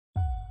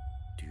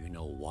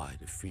know why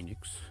the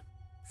Phoenix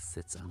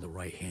sits on the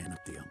right hand of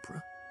the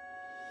Emperor?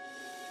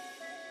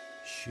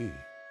 She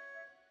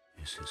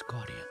is his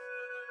guardian,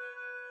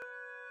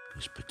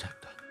 his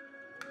protector.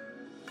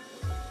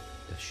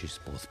 That she's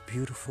both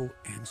beautiful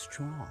and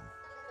strong.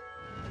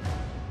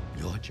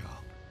 Your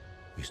job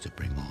is to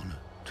bring honor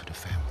to the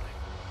family.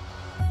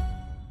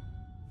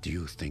 Do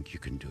you think you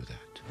can do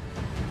that?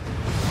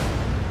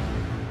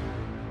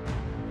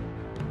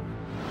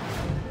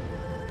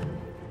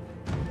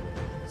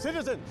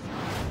 Citizens,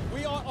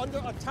 we are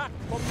under attack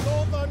from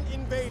northern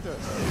invaders.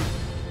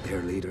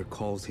 Their leader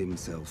calls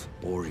himself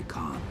Ori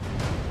Khan.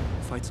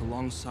 Fights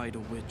alongside a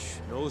witch.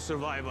 No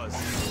survivors.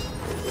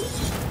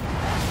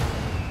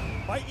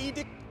 By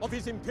edict of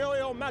His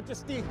Imperial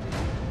Majesty,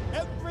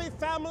 every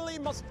family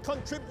must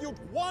contribute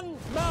 1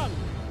 man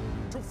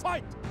to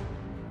fight.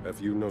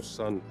 Have you no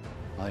son?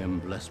 I am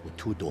blessed with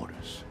 2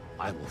 daughters.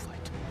 I will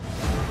fight.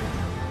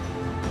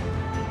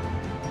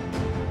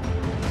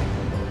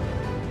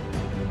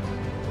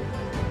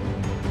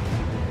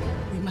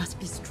 We must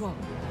be strong.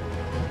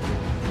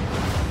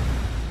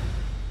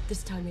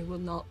 This time it will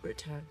not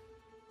return.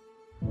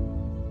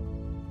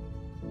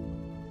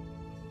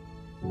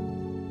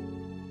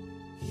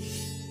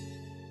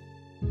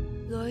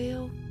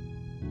 Loyal,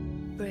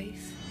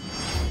 brave,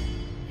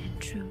 and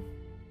true.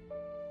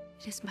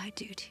 It is my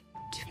duty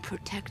to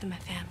protect my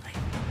family.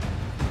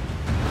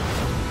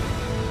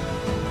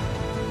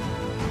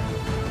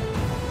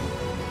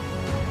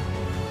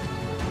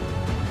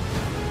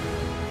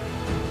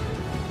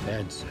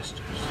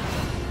 Ancestors,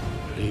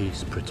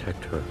 please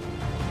protect her.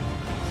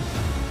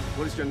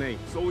 What is your name,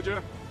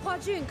 soldier? Hua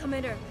Jun,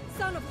 Commander,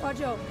 son of Hua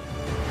Zhou.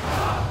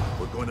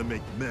 We're going to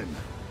make men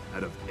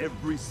out of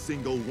every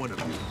single one of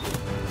you.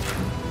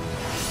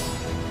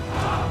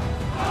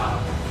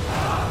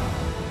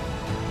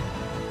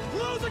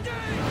 Close the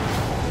gate!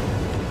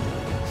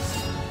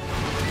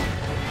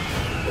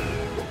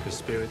 The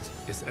spirit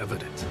is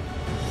evident,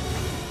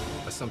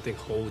 but something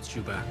holds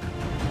you back.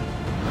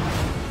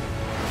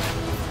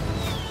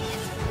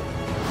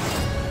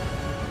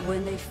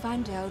 When they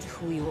find out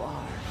who you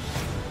are,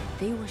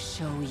 they will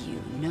show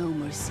you no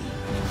mercy.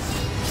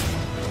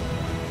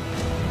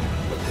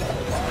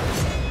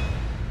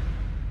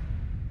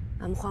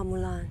 I'm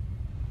Mulan.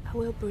 I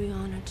will bring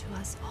honor to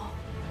us all.